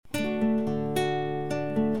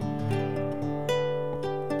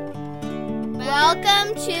Welcome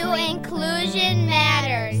to Inclusion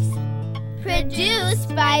Matters, produced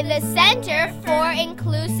by the Center for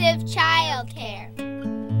Inclusive Childcare,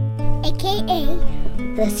 aka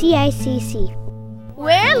the CICC.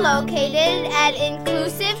 We're located at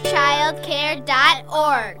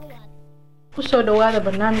inclusivechildcare.org. kusoo dhawaada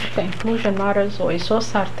barnaamijka Inclusion Matters oo ay soo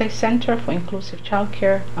saartay Center for Inclusive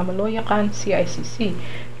Childcare ama loo yaqaan CICC.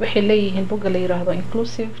 waxay leeyihiin bogga la yiraahdo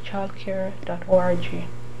inclusivechildcare.org.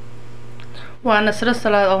 waa Nasra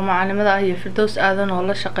Salaad oo macallimada ah iyo Firdaws Aadan oo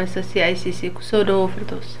la shaqeysa CICC. kusoo dhawow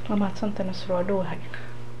Firdaws. Mahadsantahay Nasra, waa dhawahay.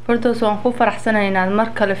 Firdaws, waan ku faraxsanahay inaad mar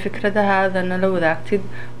kale fikradahaada nala wadaagtid.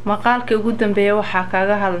 maqaalkii ugu dambeeyay waxaa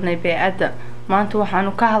kaaga hadalnay beecadda. maanta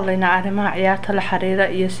waxaanu ka hadlaynaa arrimaha ciyaarta la xiriira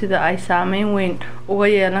iyo sida ay saameyn weyn uga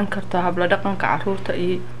yeelan karto habla dhaqanka carruurta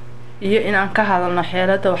iyo in aan ka hadalno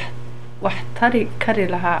xeelada wax tari kari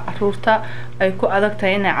lahaa carruurta ay ku adag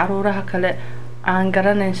tahay inay carruuraha kale aan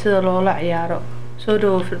garanayn sida loola ciyaaro. soo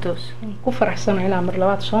dhawow Firdaws. ku faraxsanahay inaan mar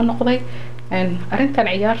labaad soo noqday. arrintan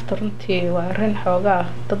ciyaarta runtii waa arrin xoogaa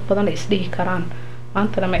dad badan ay isdhihi karaan.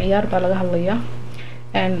 maantana ma ciyaar baa laga hadlayaa.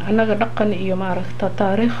 annaga dhaqan iyo maaragta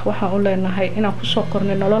taariikh waxaan u leenahay inaan kusoo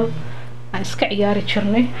kornay nolol aan iska ciyaari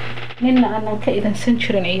jirnay, ninna aanan ka idansan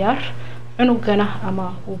jirin ciyaar. cunugana ama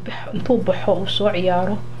intuu baxo uu soo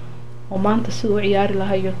ciyaaro oo maanta siduu u ciyaari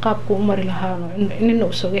lahaa iyo qaabku u mari lahaa ninna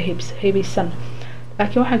usaga heebaysan.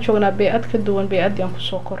 laakiin waxaan joognaa beecad ka duwan beecadii aan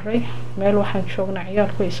kusoo korray. meel waxaan joognaa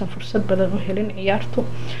ciyaalku aysan fursad badan u helin ciyaartu.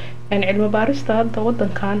 cilmi baarista hadda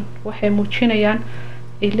wadankan waxay muujinayaan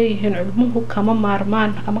ay leeyihiin cilmuhu kama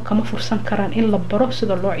maarmaan ama kama fursan karaan in la baro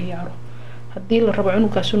sida loo ciyaaro haddii la rabo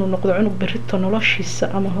cunugaas inuu noqdo cunug berrito noloshiisa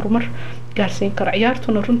ama horumar gaarsiin karo.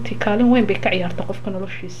 ciyaartuna runtii kaalin weyn bay ka ciyaartaa qofka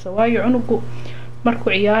noloshiisa, waayo cunugu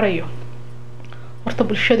markuu ciyaarayo horta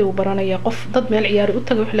bulshadii uu baranaya. qof dad meel ciyaari u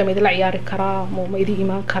tagay wixii la ciyaari karaa ma idin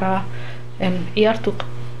imaan karaa. ciyaartu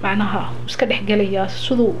macnaha iska dhexgalayaa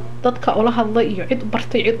siduu dadka ula hadlay iyo cid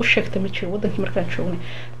bartay cid u sheegtay ma jiro wadankii markaan joognay.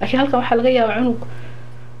 laakiin halka waxaa laga yaabaa cunug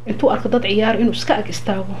intuu arko dad ciyaar inuu iska ag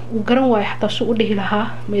istaago uu garan waayo xataa suu u dhihi lahaa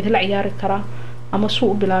ma idin la ciyaari karaa ama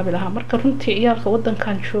suu u bilaabi lahaa. marka runtii ciyaalka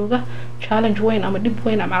wadankan jooga challenge weyn ama dhib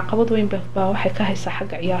weyn ama caqabad weyn baa waxay ka haysaa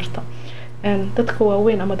xagga ciyaarta. dadka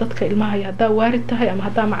waaweyn ama dadka ilmaha haddaa waalid tahay ama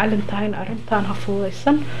haddaa macallin tahayna arrintan ha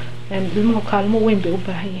fududaysan. ilmuhu kaalmo weyn bay u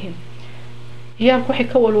baahan yihiin. ciyaalku waxay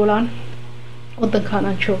ka walwalaan wadankan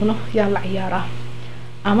aan joogno yaan la ciyaaraa,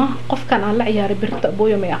 ama qofkan aan la ciyaaray birta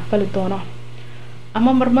abooyo may aqbali doonaa,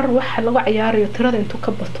 ama marmar waxa lagu ciyaarayo tirada intuu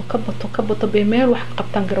ka bato bay meel wax ka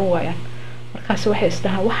qabtaan garan waayaan. markaas waxay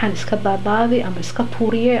isdhahaan waxaan iska daadaadi ama iska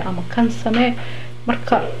tuuriye ama kan samee.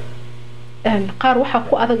 marka qaar waxaa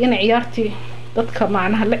ku adag in ciyaartii dadka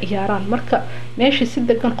macnaha la ciyaaraan. marka meeshii si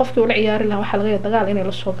degan qofkii ula ciyaari lahaa waxaa laga yaabaa dagaal inay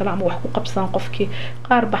la soo galaan ama wax ku qabsadaan qofkii.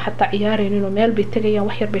 qaar ba xataa ciyaaraynin oo meel bay tagayaan,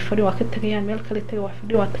 wax yar bay fadhi waa ka tagayaan, meel kale tagay waa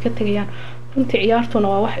fadhi waa ka tagayaan. runtii ciyaartuna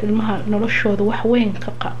waa wax ilmaha noloshooda wax weyn ka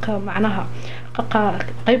macnaha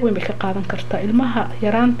qayb weyn bay ka qaadan kartaa. ilmaha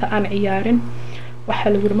yaraanta aan ciyaarin waxaa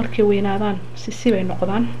lagu yiri markay weynaadaan si bay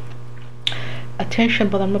noqdaan, attention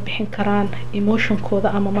badan ma bixin karaan, emotionkooda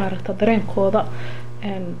ama maaragta dareenkooda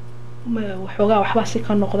waxoogaa waxbaa si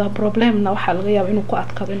ka noqda problemna waxaa laga yaabaa inuu ku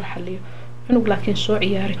adkaado inuu xaliyo. cunug laakiin soo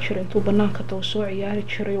ciyaari jiray intuu banaanka tago soo ciyaari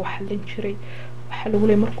jiray oo xalin jiray waxaa lagu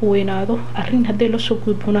leeyahay markuu weynaado arrin hadday la soo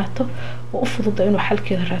gudbunaato waa u fududa inuu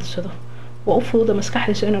xalkeeda raadsado, waa u fududa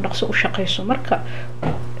maskaxdiisa inay dhaqso u shaqeyso. marka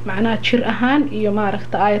macnaha jir ahaan iyo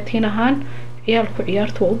maaragta aayatiin ahaan ciyaalku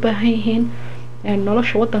ciyaartu waa u baahan yihiin.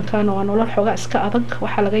 nolosha wadankaana waa nolol xoogaa iska adag.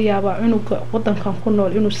 waxaa laga yaabaa cunuga wadankan ku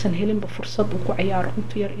nool inuusan helinba fursad uu ku ciyaaro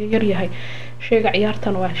intuu yar yahay. shayga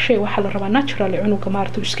ciyaartana waa shay waxaa la rabaa naturally cunuga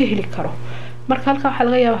maaragta uu iska heli karo. marka halka waxaa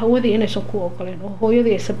laga yaabaa hawadii inaysan ku ogoleen oo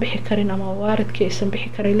hooyadii aysan bixi karin ama waalidkii aysan bixi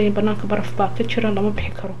karin, leeyin banaanka baraf baa ka jira lama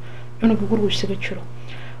bixi karo, cunuga gurigu isaga jiro.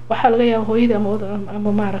 waxaa laga yaabaa hooyadii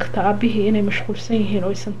ama maaragta aabihii inay mashquulsan yihiin oo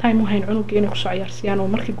aysan time u hayn cunugii inay kusoo ciyaarsiyaan oo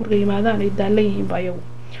markii guriga yimaadaan ay daalan yihiinba ayagu.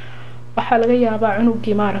 waxaa laga yaabaa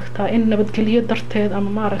cunugii maaragta in nabadgelyo darteed ama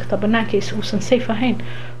maaragta banaankiisa uusan safe ahayn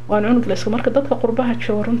waan cunug la iska. marka dadka qurbaha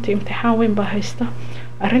jooga runtii imtixaan weyn baa haysta.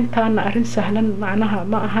 arrintaana arrin sahlan macnaha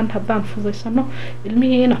ma ahan haddaan fududaysano.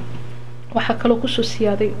 ilmihiina waxaa kaloo kusoo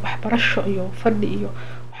siyaaday waxbarasho iyo fadhi iyo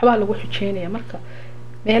waxbaa lagu xujeynaya. marka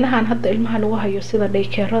meelahan hadda ilmaha lagu hayo sida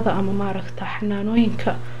dhaykeerada ama maaragta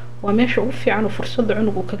xanaanooyinka waa meesha ugu fiican oo fursadda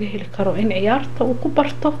cunug uu kaga heli karo in ciyaarta uu ku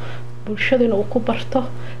barto, bulshadana uu ku barto,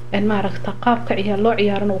 maaragta qaabka loo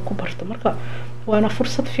ciyaarana uu ku barto. marka waana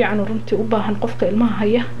fursad fiican oo runtii u baahan qofka ilmaha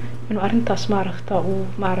haya inuu arrintaas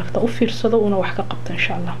maaragta u fiirsado una wax ka qabto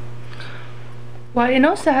insha Allah. waa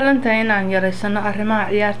inoo sahlan tahay inaan yaraysano arrimaha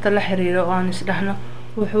ciyaarta la xiriira oo aan isdhahno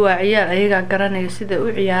wuxuu waa ciyaar ayagaa garanaya sida u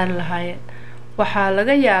ciyaari lahaayeen. waxaa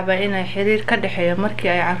laga yaabaa inay xiriir ka dhexeeyo markii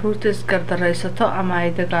ay caruurta isgardaraysato ama ay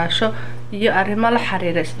dagaasho iyo arrimo la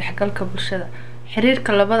xiriira isdhexgalka bulshada.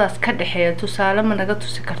 xiriirka labadaas ka dhexeeya tusaale ma naga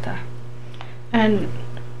tusi kartaa?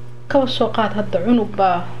 kaba soo qaad hadda cunug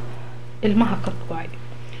baa ilmaha ka go'ay,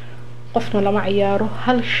 qofna lama ciyaaro,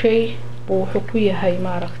 hal shay buu wuxuu ku yahay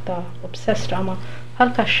maaragtaa obsessed ama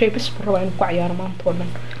halkaas shay bis buu rabaa inuu ku ciyaaro maanta oo dhan.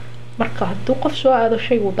 marka hadduu qof soo aado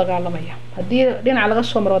shay wuu dagaalamaya, haddii dhinaca laga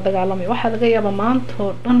soo maro dagaalamaya. waxaa laga yaabaa maanta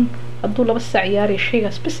oo dhan hadduu 2 saac ciyaariyo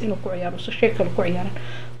shaygaas bis inuu ku ciyaaro so shay kale ku ciyaaran.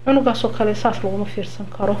 cunugaas oo kale saas laguma fiirsan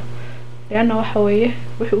karo, leanna waxa weeye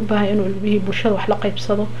wuxuu u baahan inuu ilmihii bulshada wax la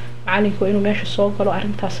qaybsado, macalinku inuu meesha soo galo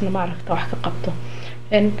arrintaasna maaragtaa wax ka qabto.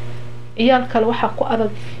 ciyaal kale waxaa ku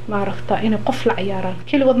adag maaragtaa inay qof la ciyaaraan,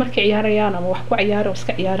 keligood markay ciyaarayaan ama wax ku ciyaaro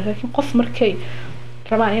iska ciyaaro, laakiin qof markay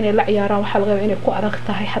rabaan inay la ciyaaraan waxaa laga yaabaa inay ku adag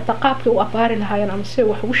tahay xataa qaabkii u abaari lahaayeen ama si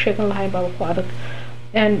wax ugu sheegan lahayn baa ku adag.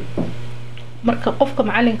 marka qofka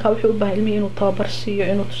macalinka wuxuu u baahan ilmihii inuu tababar siiyo,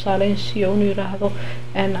 inuu tusaaleyn siiyo, inuu yiraahdo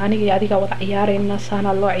aniga iyo adiga wada ciyaarayna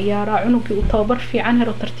saana loo ciyaaraa. cunugii uu tababar fiican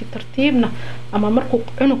helo tartiibna ama markuu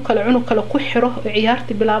cunug kale ku xiro oo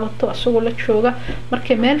ciyaartii bilaabato asagoo la jooga,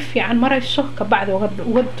 markay meel fiican marayso ka bacdi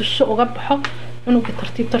uga duso uga baxo,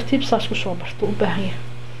 cunugii tartiib saas ku soo barto u baahan yahay.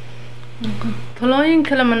 talooyin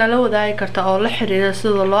kale ma nala wadaagi karta oo la xiriira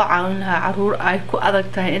sida loo caawin lahaa caruur ay ku adag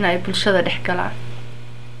tahay in ay bulshada dhex galaan?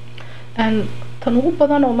 tan ugu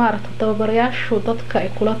badan oo maaragta tababarayaashu dadka ay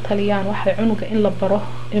kula taliyaan waxay cunuga in la baro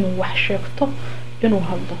inuu wax sheegto, inuu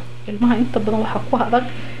hadlo. ilmaha inta badan waxaa ku adag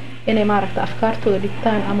inay maaragta afkaartooda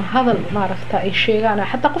dhigtaan ama hadal maaragta ay sheegaan,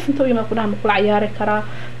 xataa qof inta u yimaado ku dhahan ma kula ciyaari karaa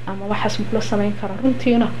ama waxaas ma kula samayn karaa.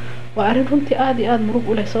 runtiina waa arrin runtii aad iyo aad murug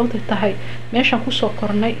u leh, sababtay tahay meeshaan kusoo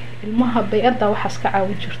kornay ilmaha bay-adda waxaas ka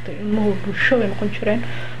caawin jirtay, ilmuhu bulsho way noqon jireen.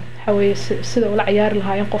 waxa weeye sida ula ciyaari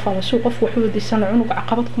lahaayeen qof ama si qof wax u wadiisan cunug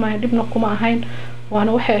caqabad kuma ahayn, dhibna kuma ahayn,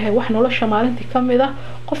 waana waxay ahayd wax nolosha maalintii ka mid ah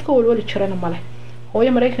qofka walwali jirana male.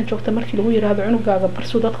 hooyo Mareykan joogta markii lagu yiraahdo cunugaaga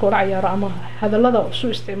barsu dadka ula ciyaaro ama hadallada soo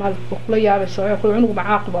isticmaal kula yaabaysa waxa cunug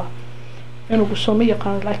macaaqib ah cunugu soo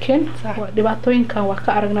yaqaan. laakiin dhibaatooyinkan waa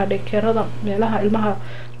ka aragnaa dhekeerada meelaha ilmaha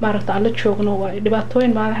maaragta aan la joogno, waa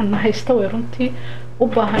dhibaatooyin maahan haysta way runtii u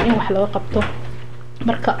baahan in wax laga qabto.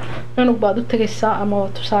 marka cunug baad u tagaysaa ama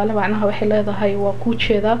tusaale macnaha waxay leedahay waa ku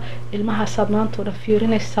jeeda ilmahaasaad maanta oo dhan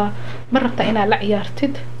fiirinaysaa, ma rabtaa inaad la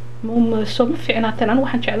ciyaartid, soo ma fiicnaateen. anigu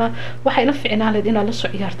waxaan jeclaa waxay la fiicnaan lahayd inaad la soo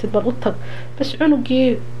ciyaartid, bal u tag bas.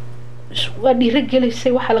 cunugii waa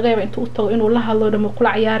dhiirigelisay, waxaa laga yaabaa intuu u tago inuu la hadlo dhamo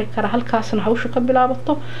kula ciyaari kara, halkaasna hawshu ka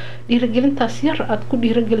bilaabato. dhiirigelintaas yar aad ku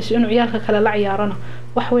dhiirigeliso inuu ciyaalka kale la ciyaarana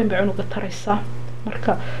wax weyn bay cunuga taraysaa.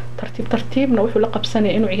 marka tartiibna wuxuu la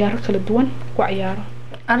qabsanaya inuu ciyaaro kala duwan ku ciyaaro.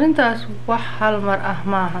 arrintaas wax hal mar ah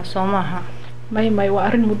maaha soo maaha? may waa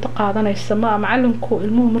arrin muddo qaadanaysa. macalinku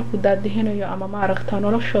ilmuhu markuu daadihinayo ama maaragta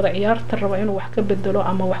noloshooda ciyaarta raba inuu wax ka bedelo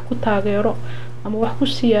ama wax ku taageero ama wax ku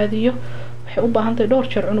siyaadiyo, waxay u baahan tahay dhowr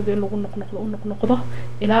jeer cunuga in lagu noqnoqdo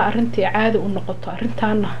ilaa arrintii caadi u noqoto.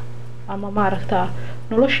 arrintaana ama maaragta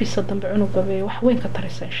noloshiisa dambe cunuga bay wax weyn ka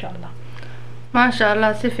taraysa insha Allah. maasha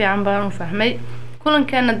Allah, si fiican baan u fahmay.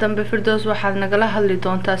 kulankeena dambe Firdaws waxaad nagala hadli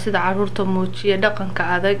doontaa sida caruurta muujiya dhaqanka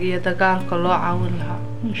adag iyo dagaalka loo caawin lahaa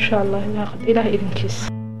insha Allah. ilaahay idinkiisa.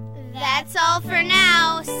 That's all for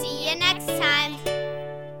now. See you next time.